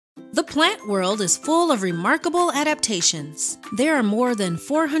The plant world is full of remarkable adaptations. There are more than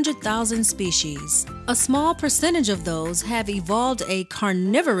 400,000 species. A small percentage of those have evolved a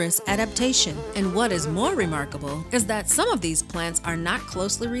carnivorous adaptation. And what is more remarkable is that some of these plants are not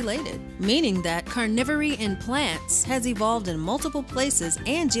closely related, meaning that carnivory in plants has evolved in multiple places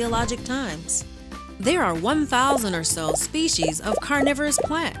and geologic times. There are 1,000 or so species of carnivorous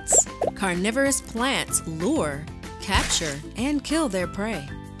plants. Carnivorous plants lure, capture, and kill their prey.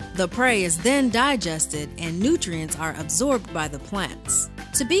 The prey is then digested and nutrients are absorbed by the plants.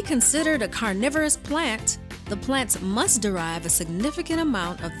 To be considered a carnivorous plant, the plants must derive a significant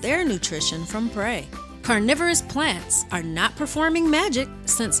amount of their nutrition from prey. Carnivorous plants are not performing magic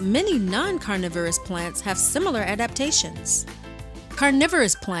since many non-carnivorous plants have similar adaptations.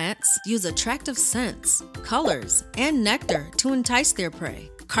 Carnivorous plants use attractive scents, colors, and nectar to entice their prey.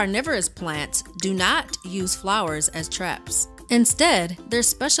 Carnivorous plants do not use flowers as traps. Instead, their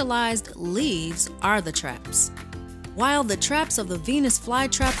specialized leaves are the traps. While the traps of the Venus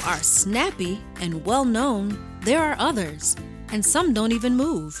flytrap are snappy and well known, there are others, and some don't even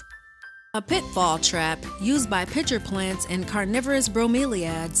move. A pitfall trap used by pitcher plants and carnivorous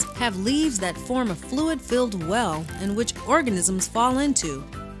bromeliads have leaves that form a fluid-filled well in which organisms fall into.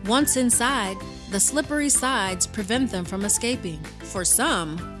 Once inside, the slippery sides prevent them from escaping. For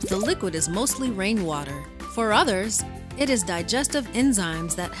some, the liquid is mostly rainwater. For others, it is digestive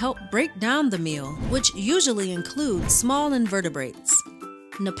enzymes that help break down the meal, which usually include small invertebrates.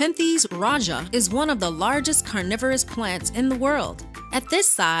 Nepenthes raja is one of the largest carnivorous plants in the world. At this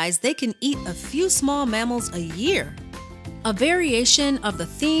size, they can eat a few small mammals a year. A variation of the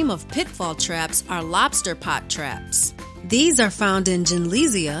theme of pitfall traps are lobster pot traps. These are found in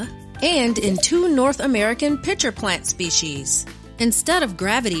Genlesia and in 2 North American pitcher plant species. Instead of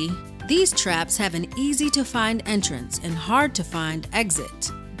gravity, these traps have an easy-to-find entrance and hard-to-find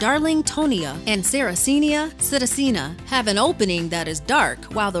exit. Darlingtonia and Sarracenia psittacina have an opening that is dark,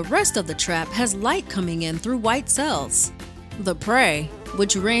 while the rest of the trap has light coming in through white cells. The prey,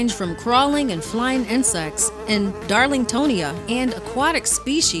 which range from crawling and flying insects in Darlingtonia and aquatic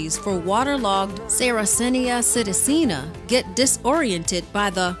species for waterlogged Sarracenia psittacina, get disoriented by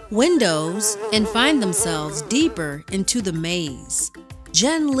the windows and find themselves deeper into the maze.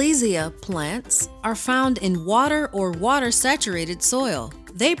 Genlesia plants are found in water or water-saturated soil.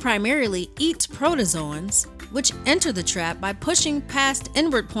 They primarily eat protozoans, which enter the trap by pushing past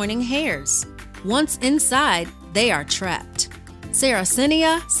inward-pointing hairs. Once inside, they are trapped.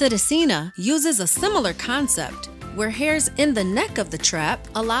 Sarracenia psittacina uses a similar concept, where hairs in the neck of the trap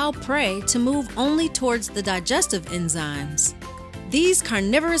allow prey to move only towards the digestive enzymes. These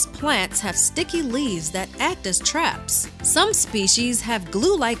carnivorous plants have sticky leaves that act as traps. Some species have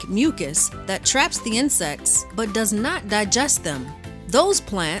glue-like mucus that traps the insects but does not digest them. Those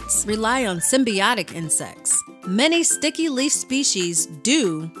plants rely on symbiotic insects. Many sticky leaf species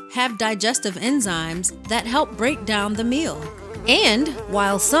do have digestive enzymes that help break down the meal. And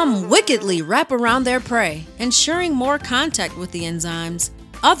while some wickedly wrap around their prey, ensuring more contact with the enzymes,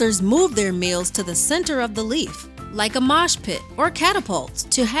 others move their meals to the center of the leaf, like a mosh pit or catapults,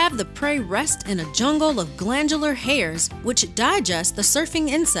 to have the prey rest in a jungle of glandular hairs which digest the surfing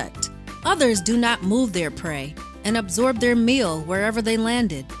insect. Others do not move their prey and absorb their meal wherever they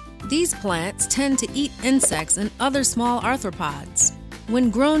landed. These plants tend to eat insects and other small arthropods. When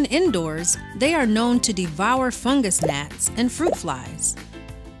grown indoors, they are known to devour fungus gnats and fruit flies.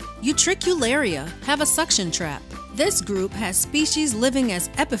 Utricularia have a suction trap. This group has species living as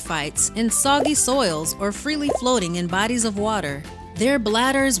epiphytes in soggy soils or freely floating in bodies of water. Their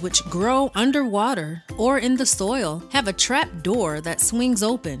bladders, which grow underwater or in the soil, have a trap door that swings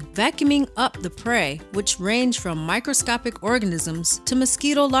open, vacuuming up the prey, which range from microscopic organisms to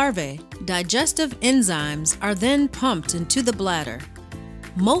mosquito larvae. Digestive enzymes are then pumped into the bladder.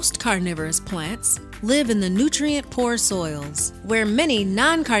 Most carnivorous plants live in the nutrient-poor soils, where many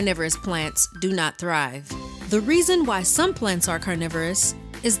non-carnivorous plants do not thrive. The reason why some plants are carnivorous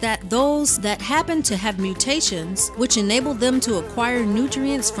is that those that happen to have mutations which enable them to acquire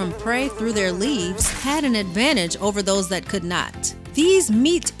nutrients from prey through their leaves had an advantage over those that could not. These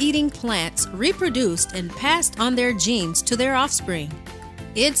meat-eating plants reproduced and passed on their genes to their offspring.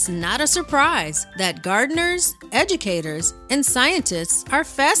 It's not a surprise that gardeners, educators, and scientists are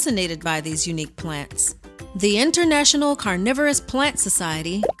fascinated by these unique plants. The International Carnivorous Plant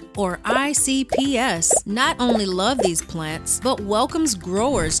Society, or ICPS, not only love these plants, but welcomes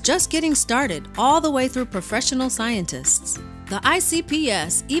growers just getting started all the way through professional scientists. The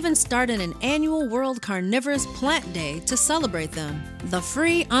ICPS even started an annual World Carnivorous Plant Day to celebrate them. The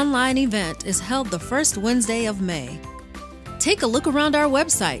free online event is held the first Wednesday of May. Take a look around our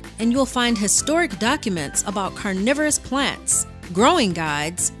website and you'll find historic documents about carnivorous plants, growing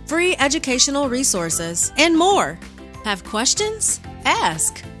guides, free educational resources, and more. Have questions?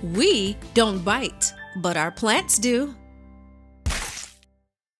 Ask. We don't bite, but our plants do.